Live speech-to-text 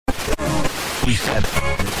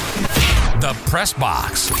97. The Press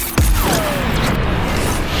Box.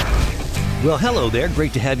 Well, hello there.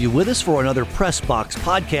 Great to have you with us for another Press Box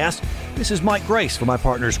podcast. This is Mike Grace for my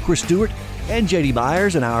partners Chris Stewart and JD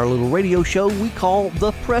Byers and our little radio show we call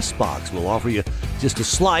The Press Box. We'll offer you just a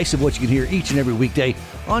slice of what you can hear each and every weekday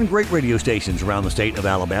on great radio stations around the state of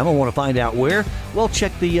Alabama. Want to find out where? Well,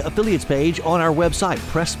 check the affiliates page on our website,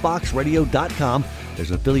 PressBoxRadio.com. There's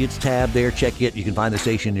an affiliates tab there. Check it. You can find the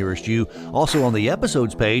station nearest you. Also on the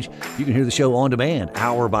episodes page, you can hear the show on demand,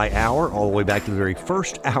 hour by hour, all the way back to the very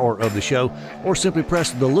first hour of the show, or simply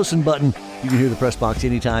press the listen button. You can hear the Press Box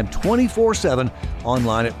anytime, 24/7,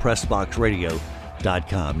 online at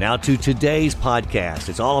PressBoxRadio.com. Now to today's podcast.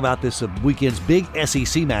 It's all about this weekend's big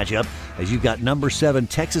SEC matchup as you've got number 7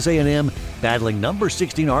 Texas A&M battling number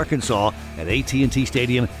 16 Arkansas at AT&T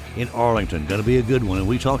Stadium in Arlington. Going to be a good one. And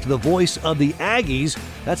we talked to the voice of the Aggies.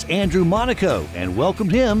 That's Andrew Monaco, and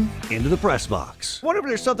welcomed him into the Press Box. I wonder if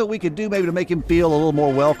there's something we could do maybe to make him feel a little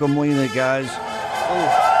more welcome. What do you think, guys?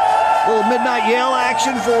 A little midnight yell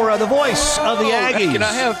action for the voice of the Aggies.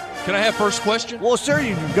 Can I have first question? Well, sir,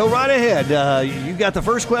 you go right ahead. You got the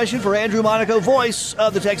first question for Andrew Monaco, voice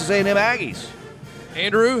of the Texas A&M Aggies.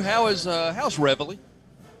 Andrew, how's Reveille?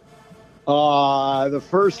 The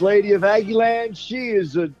first lady of Aggieland,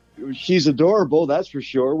 she's adorable, that's for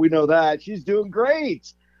sure. We know that. She's doing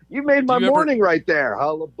great. You made my morning right there.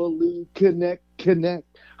 Hullabaloo, connect.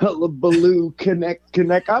 Hullabaloo,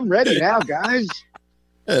 connect. I'm ready now, guys.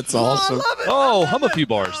 That's awesome. Oh, hum a few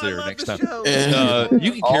bars there next time.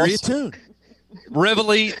 You can carry a tune.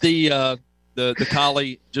 Reveille, the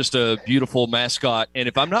collie, just a beautiful mascot. And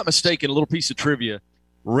if I'm not mistaken, a little piece of trivia,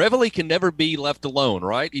 Reveille can never be left alone,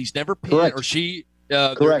 right? He's never pinned, Correct. or she.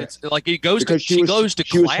 Correct. Like he goes because to class.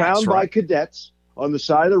 She was found by cadets on the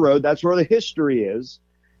side of the road. That's where the history is.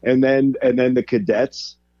 And then the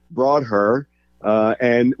cadets brought her.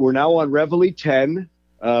 And we're now on Reveille 10.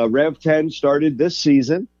 Rev 10 started this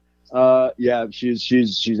season.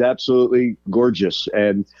 She's absolutely gorgeous.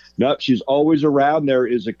 And she's always around. There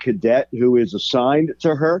is a cadet who is assigned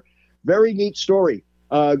to her. Very neat story.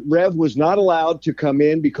 Rev was not allowed to come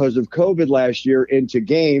in because of COVID last year into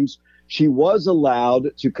games. She was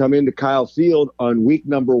allowed to come into Kyle Field on week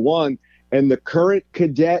number 1. And the current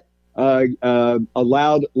cadet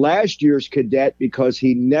allowed last year's cadet because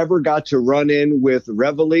he never got to run in with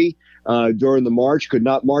Reveille during the march, could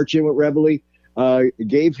not march in with Reveille,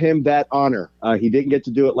 gave him that honor. He didn't get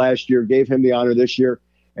to do it last year, gave him the honor this year.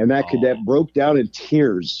 And that cadet broke down in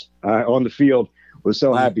tears on the field, was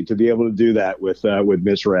so happy to be able to do that with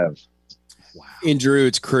Miss Rev. Wow. Andrew,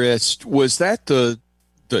 it's Chris. Was that the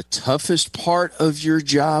toughest part of your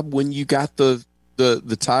job when you got the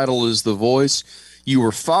title as the voice? You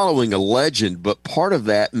were following a legend, but part of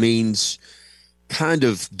that means kind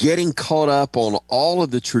of getting caught up on all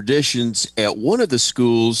of the traditions at one of the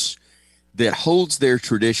schools that holds their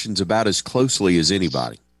traditions about as closely as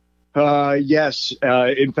anybody. Yes.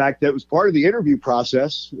 In fact, that was part of the interview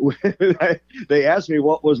process. They asked me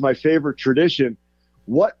what was my favorite tradition.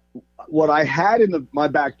 What I had in my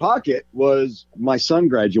back pocket was my son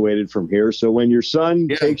graduated from here. So when your son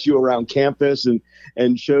takes you around campus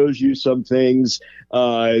and shows you some things,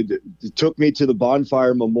 took me to the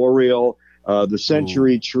Bonfire Memorial, the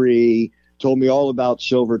Century Tree, told me all about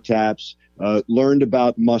Silver Taps, learned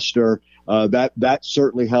about muster. That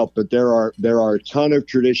certainly helped. But there are a ton of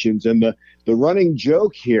traditions, and the running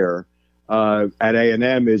joke here at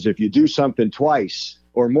A&M is if you do something twice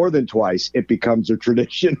or more than twice, it becomes a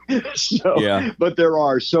tradition. But there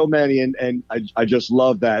are so many, and I just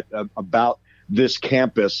love that about this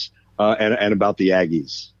campus and about the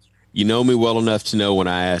Aggies. You know me well enough to know when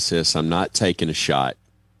I ask this, I'm not taking a shot.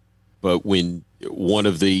 But when one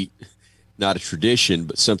of the, not a tradition,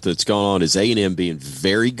 but something that's gone on is A&M being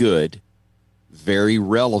very good, very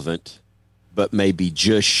relevant, but maybe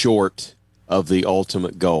just short of the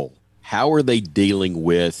ultimate goal. How are they dealing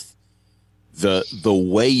with the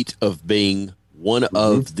weight of being one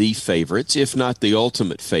of the favorites, if not the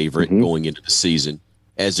ultimate favorite going into the season,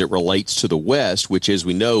 as it relates to the West, which, as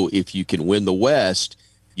we know, if you can win the West,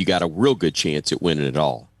 you got a real good chance at winning it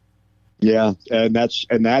all. Yeah, and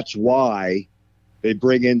that's why they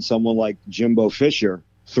bring in someone like Jimbo Fisher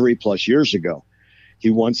 3+ years ago.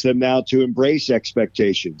 He wants them now to embrace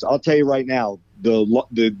expectations. I'll tell you right now,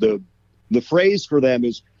 the phrase for them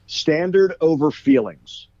is standard over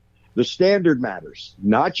feelings. The standard matters,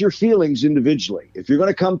 not your feelings individually. If you're going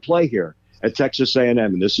to come play here at Texas A&M,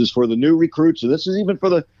 and this is for the new recruits, and this is even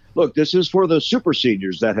for this is for the super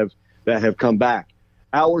seniors that have come back.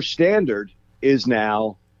 Our standard is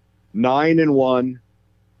now 9-1,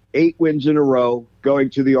 8 wins in a row, going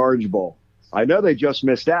to the Orange Bowl. I know they just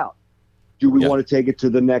missed out. Do we want to take it to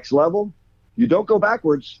the next level? You don't go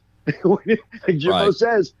backwards. Like Jimbo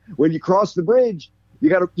says, when you cross the bridge, you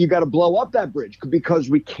got to blow up that bridge because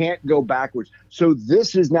we can't go backwards. So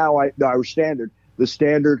this is now our standard. The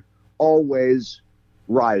standard always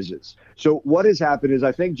rises. So what has happened is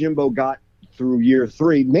I think Jimbo got through year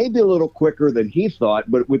 3, maybe a little quicker than he thought,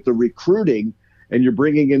 but with the recruiting, and you're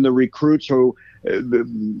bringing in the recruits who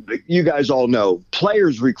you guys all know,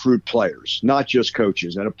 players recruit players, not just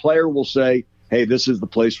coaches. And a player will say, hey, this is the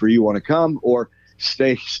place where you want to come, or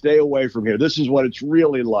stay away from here. This is what it's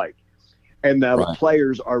really like. And now the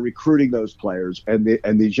players are recruiting those players, and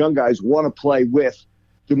these young guys want to play with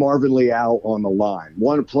DeMarvin Leal on the line,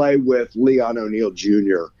 want to play with Leon O'Neal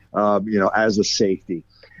Jr., as a safety.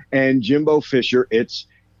 And Jimbo Fisher,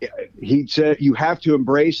 he said you have to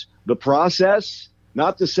embrace the process,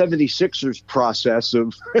 not the 76ers process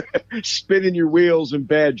of spinning your wheels and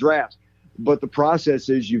bad drafts. But the process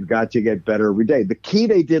is you've got to get better every day. The key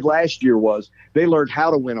they did last year was they learned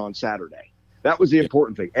how to win on Saturday. That was the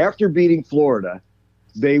important thing. After beating Florida,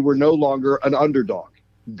 they were no longer an underdog.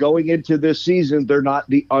 Going into this season, they're not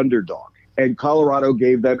the underdog. And Colorado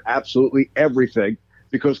gave them absolutely everything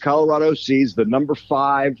because Colorado sees the number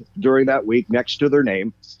 5 during that week next to their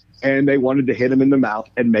name, and they wanted to hit them in the mouth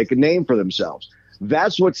and make a name for themselves.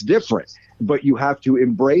 That's what's different, but you have to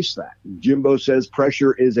embrace that. Jimbo says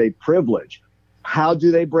pressure is a privilege. How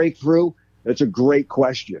do they break through? That's a great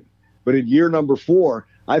question. But in year number 4,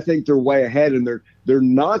 I think they're way ahead, and they're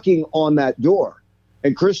knocking on that door.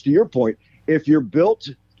 And Chris, to your point, if you're built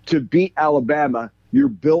to beat Alabama, you're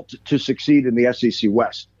built to succeed in the SEC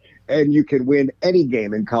West, and you can win any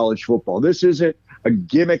game in college football. This isn't a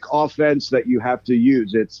gimmick offense that you have to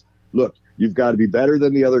use. It's, look, you've got to be better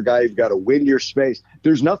than the other guy. You've got to win your space.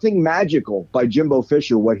 There's nothing magical by Jimbo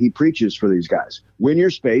Fisher, what he preaches for these guys. Win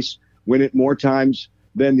your space, win it more times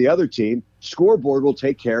than the other team. Scoreboard will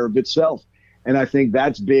take care of itself. And I think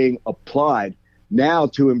that's being applied now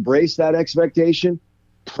to embrace that expectation.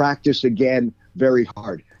 Practice again very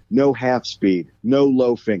hard. No half speed, no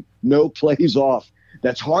loafing, no plays off.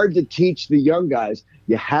 That's hard to teach the young guys.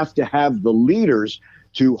 You have to have the leaders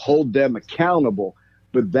to hold them accountable.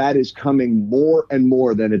 But that is coming more and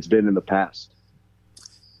more than it's been in the past.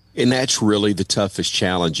 And that's really the toughest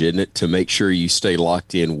challenge, isn't it? To make sure you stay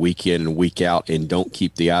locked in and week out and don't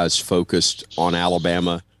keep the eyes focused on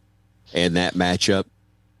Alabama and that matchup.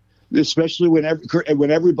 Especially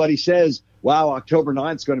when everybody says, wow, October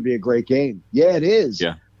 9th is going to be a great game. Yeah, it is.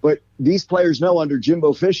 Yeah. But these players know under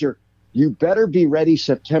Jimbo Fisher, you better be ready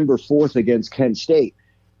September 4th against Kent State.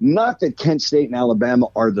 Not that Kent State and Alabama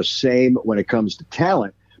are the same when it comes to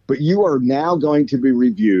talent, but you are now going to be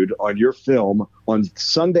reviewed on your film on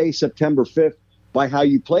Sunday, September 5th, by how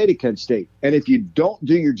you played at Kent State. And if you don't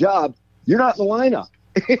do your job, you're not in the lineup.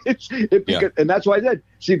 And that's why I said,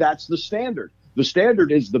 see, that's the standard. The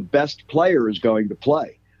standard is the best player is going to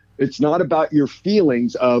play. It's not about your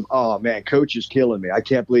feelings of, oh, man, coach is killing me. I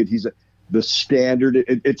can't believe the standard.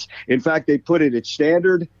 It's in fact, they put it's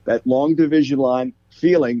standard, that long division line,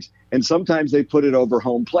 feelings, and sometimes they put it over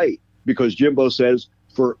home plate because Jimbo says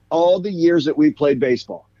for all the years that we played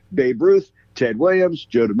baseball, Babe Ruth, Ted Williams,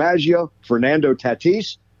 Joe DiMaggio, Fernando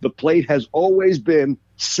Tatis, the plate has always been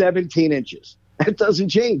 17 inches. That doesn't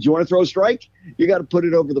change. You want to throw a strike? You got to put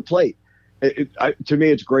it over the plate. To me,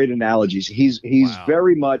 it's great analogies. He's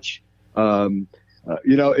very much,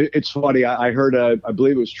 it's funny. I heard, I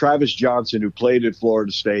believe it was Travis Johnson, who played at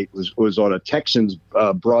Florida State, was on a Texans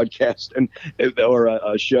broadcast or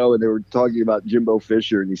a show, and they were talking about Jimbo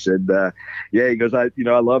Fisher, and he said, he goes, I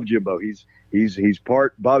love Jimbo. He's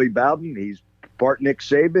part Bobby Bowden. He's part Nick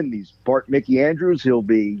Saban. He's part Mickey Andrews. He'll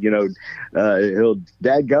be, he'll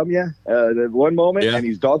dadgum you one moment, and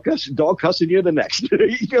he's dog cussing you the next.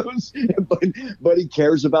 He goes, but he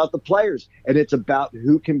cares about the players, and it's about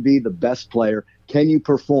who can be the best player. Can you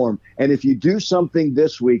perform? And if you do something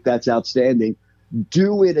this week that's outstanding,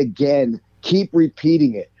 do it again. Keep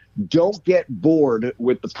repeating it. Don't get bored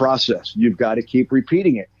with the process. You've got to keep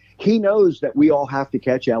repeating it. He knows that we all have to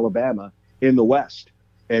catch Alabama in the West,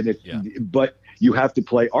 but you have to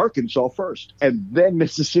play Arkansas first, and then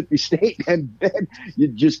Mississippi State, and then you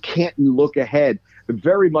just can't look ahead.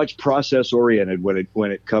 Very much process oriented when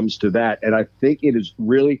it comes to that, and I think it is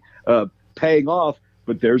really paying off.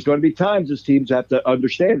 But there's going to be times as teams have to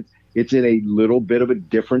understand it's in a little bit of a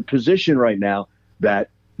different position right now that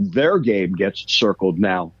their game gets circled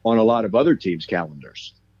now on a lot of other teams'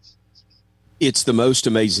 calendars. It's the most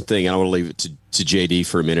amazing thing. I want to leave it to JD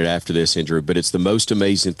for a minute after this, Andrew, but it's the most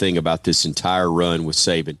amazing thing about this entire run with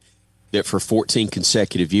Saban that for 14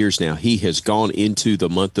 consecutive years now, he has gone into the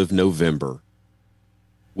month of November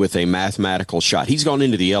with a mathematical shot. He's gone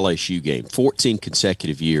into the LSU game 14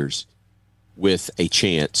 consecutive years with a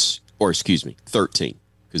chance, or excuse me, 13,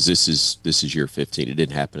 because this is year 15. It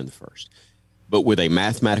didn't happen in the first. But with a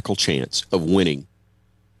mathematical chance of winning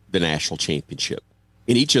the national championship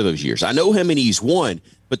in each of those years. I know how many he's won,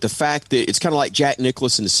 but the fact that it's kind of like Jack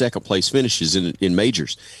Nicklaus in the second place finishes in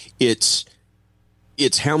majors. It's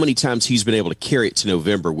how many times he's been able to carry it to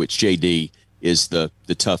November, which JD is the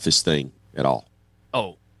toughest thing at all.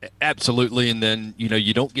 Oh, absolutely. And then, you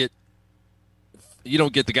don't get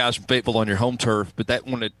the guys from Fayetteville on your home turf, but that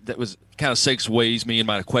was kind of segues me in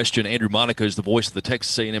my question. Andrew Monaco is the voice of the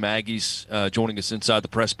Texas A&M Aggies, joining us inside the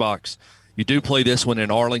press box. You do play this one in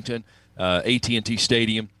Arlington, AT&T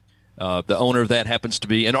Stadium. The owner of that happens to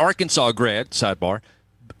be an Arkansas grad, sidebar.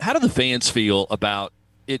 How do the fans feel about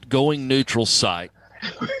it going neutral site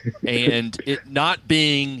and it not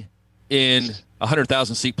being in a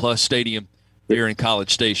 100,000-seat plus stadium here in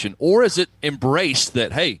College Station? Or is it embraced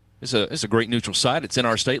that, hey, it's a great neutral site, it's in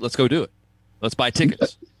our state, let's go do it, let's buy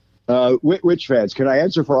tickets? Which fans? Can I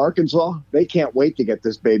answer for Arkansas? They can't wait to get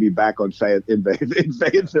this baby back in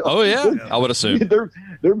Fayetteville. Oh yeah, I would assume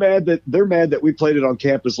they're mad that we played it on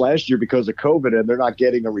campus last year because of COVID and they're not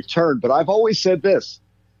getting a return. But I've always said this: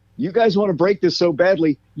 you guys want to break this so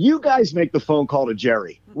badly, you guys make the phone call to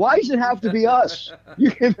Jerry. Why does it have to be us?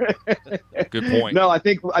 Good point. No, I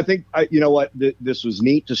think you know what? This was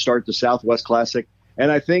neat to start the Southwest Classic. And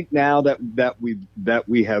I think now that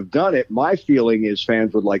we have done it, my feeling is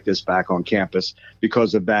fans would like this back on campus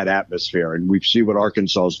because of that atmosphere. And we see what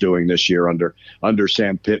Arkansas is doing this year under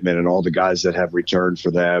Sam Pittman and all the guys that have returned for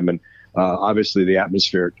them, and obviously the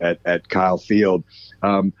atmosphere at Kyle Field.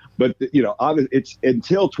 But it's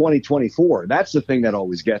until 2024. That's the thing that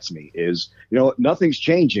always gets me is nothing's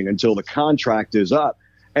changing until the contract is up.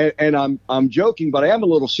 And I'm joking, but I am a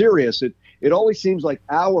little serious. It always seems like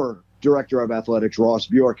our Director of Athletics, Ross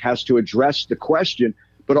Bjork, has to address the question,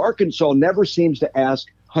 but Arkansas never seems to ask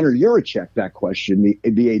Hunter Yurachek that question,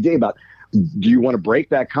 the AD, about do you want to break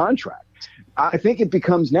that contract? I think it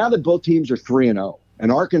becomes, now that both teams are 3-0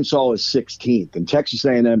 and Arkansas is 16th and Texas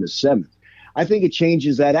A&M is 7th, I think it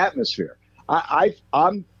changes that atmosphere.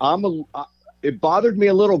 It bothered me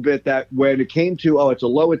a little bit that when it came to, it's a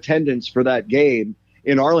low attendance for that game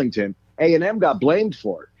in Arlington, A&M got blamed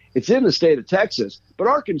for it. It's in the state of Texas, but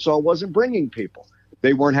Arkansas wasn't bringing people.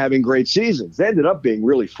 They weren't having great seasons. They ended up being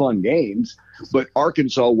really fun games, but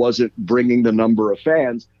Arkansas wasn't bringing the number of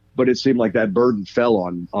fans. But it seemed like that burden fell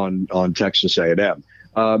on Texas A&M.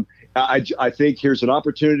 I think here's an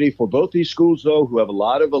opportunity for both these schools, though, who have a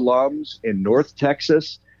lot of alums in North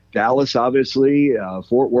Texas. Dallas, obviously,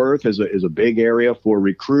 Fort Worth is a big area for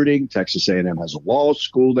recruiting. Texas A&M has a law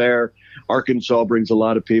school there. Arkansas brings a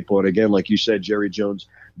lot of people, and again, like you said, Jerry Jones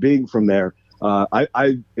being from there,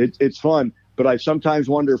 it's fun. But I sometimes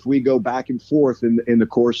wonder if we go back and forth in the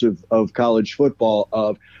course of college football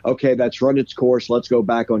of, okay, that's run its course, let's go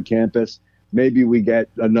back on campus. Maybe we get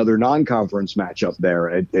another non-conference match up there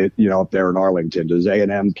up there in Arlington. Does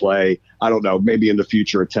A&M play? I don't know. Maybe in the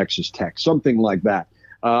future at Texas Tech, something like that.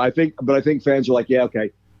 I think fans are like, yeah,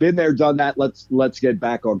 okay, been there, done that. Let's get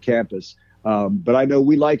back on campus. But I know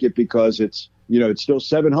we like it because it's still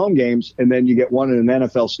 7 home games, and then you get one in an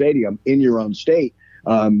NFL stadium in your own state.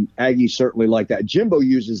 Aggies certainly like that. Jimbo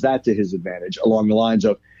uses that to his advantage along the lines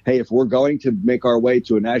of, hey, if we're going to make our way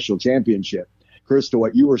to a national championship, Chris, to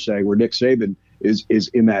what you were saying, where Nick Saban is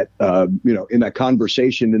in that in that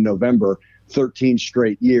conversation in November, 13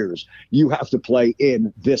 straight years, you have to play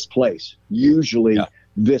in this place. Usually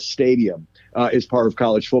this stadium is part of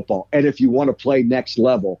college football. And if you want to play next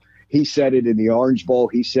level, he said it in the Orange Bowl.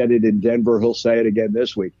 He said it in Denver. He'll say it again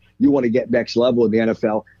this week. You want to get next level in the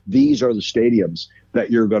NFL, these are the stadiums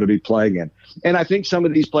that you're going to be playing in. And I think some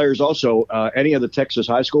of these players also, any of the Texas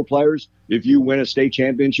high school players, if you win a state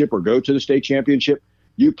championship or go to the state championship,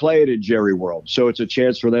 you play it at Jerry World. So it's a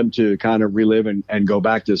chance for them to kind of relive and go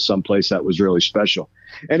back to someplace that was really special.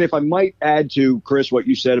 And if I might add to, Chris, what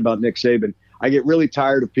you said about Nick Saban, I get really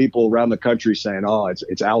tired of people around the country saying,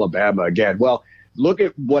 it's Alabama again. Well, look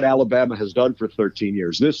at what Alabama has done for 13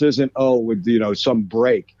 years. This isn't, with some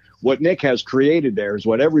break. What Nick has created there is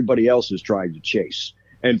what everybody else is trying to chase.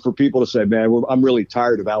 And for people to say, man, I'm really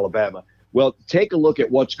tired of Alabama. Well, take a look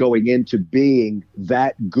at what's going into being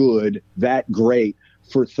that good, that great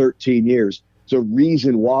for 13 years. It's a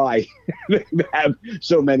reason why they have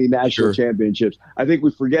so many national championships. I think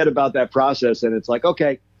we forget about that process, and it's like,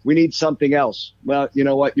 okay, we need something else. Well, you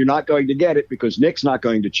know what? You're not going to get it because Nick's not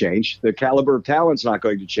going to change. The caliber of talent's not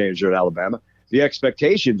going to change at Alabama. the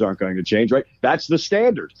expectations aren't going to change, right? That's the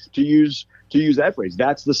standard, to use that phrase.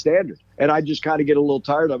 That's the standard. And I just kind of get a little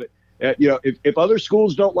tired of it. If other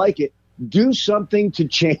schools don't like it, do something to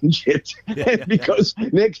change it, because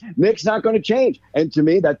Nick's not going to change. And to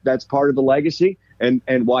me, that's part of the legacy and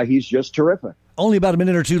why he's just terrific. Only about a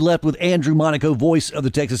minute or two left with Andrew Monaco, voice of the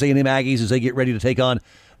Texas A&M Aggies, as they get ready to take on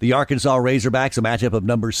the Arkansas Razorbacks, a matchup of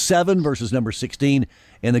number 7 versus number 16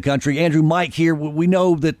 in the country. Andrew, Mike here, we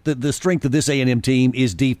know that the strength of this A&M team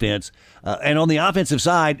is defense. And on the offensive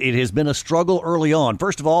side, it has been a struggle early on.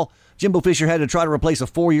 First of all, Jimbo Fisher had to try to replace a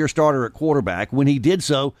 4-year starter at quarterback. When he did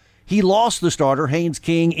so, he lost the starter, Haynes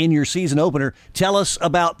King, in your season opener. Tell us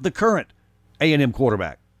about the current A&M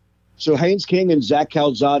quarterback. So Haynes King and Zach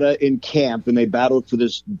Calzada in camp, and they battled for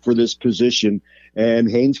this position. And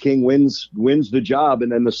Haynes King wins the job,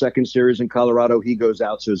 and then the second series in Colorado, he goes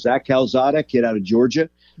out. So Zach Calzada, kid out of Georgia,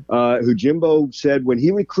 who Jimbo said when he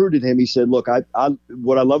recruited him, he said, look,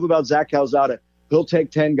 what I love about Zach Calzada, he'll take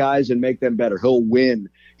 10 guys and make them better. He'll win.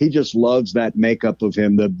 He just loves that makeup of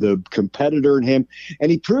him, the competitor in him. And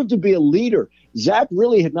he proved to be a leader. Zach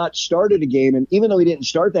really had not started a game, and even though he didn't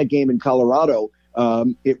start that game in Colorado,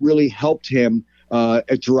 it really helped him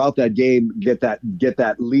throughout that game get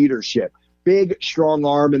that leadership. Big, strong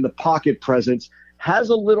arm in the pocket presence, has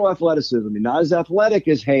a little athleticism. I mean, not as athletic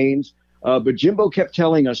as Haynes, but Jimbo kept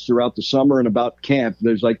telling us throughout the summer and about camp,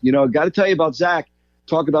 there's like, I got to tell you about Zach.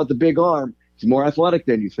 Talk about the big arm. He's more athletic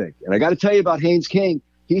than you think. And I got to tell you about Haynes King.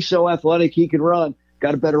 He's so athletic, he can run.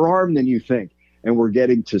 Got a better arm than you think. And we're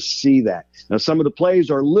getting to see that. Now, some of the plays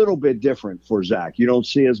are a little bit different for Zach. You don't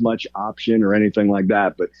see as much option or anything like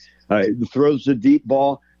that, but throws the deep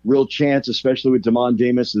ball, real chance, especially with Damon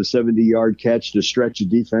Demas, the 70-yard catch to stretch the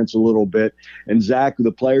defense a little bit. And Zach,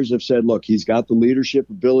 the players have said, look, he's got the leadership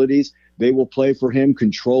abilities. They will play for him,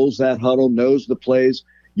 controls that huddle, knows the plays.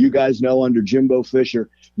 You guys know under Jimbo Fisher,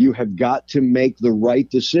 you have got to make the right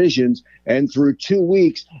decisions. And through 2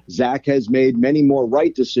 weeks, Zach has made many more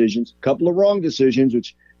right decisions, a couple of wrong decisions,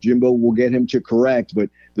 which Jimbo will get him to correct. But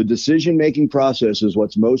the decision-making process is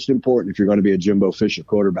what's most important if you're going to be a Jimbo Fisher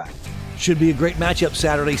quarterback. Should be a great matchup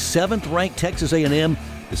Saturday. 7th-ranked Texas A&M,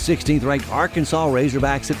 the 16th-ranked Arkansas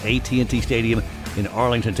Razorbacks at AT&T Stadium in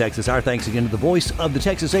Arlington, Texas. Our thanks again to the voice of the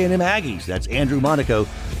Texas A&M Aggies. That's Andrew Monaco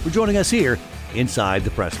for joining us here inside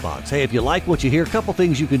the press box. Hey, if you like what you hear, a couple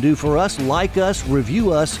things you can do for us: like us,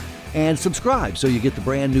 review us, and subscribe so you get the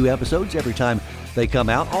brand new episodes every time they come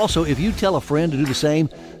out. Also, if you tell a friend to do the same,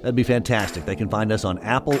 that'd be fantastic. They can find us on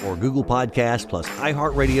Apple or Google Podcasts, plus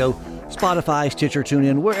iHeartRadio, Spotify, Stitcher,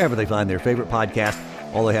 TuneIn, wherever they find their favorite podcast.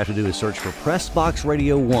 All they have to do is search for Press Box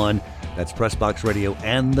Radio 1. That's Press Box Radio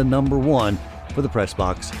and the number 1 for the Press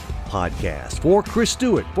Box Podcast. For Chris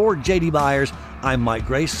Stewart, for JD Byers, I'm Mike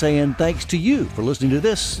Grace saying thanks to you for listening to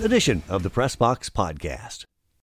this edition of the Press Box Podcast.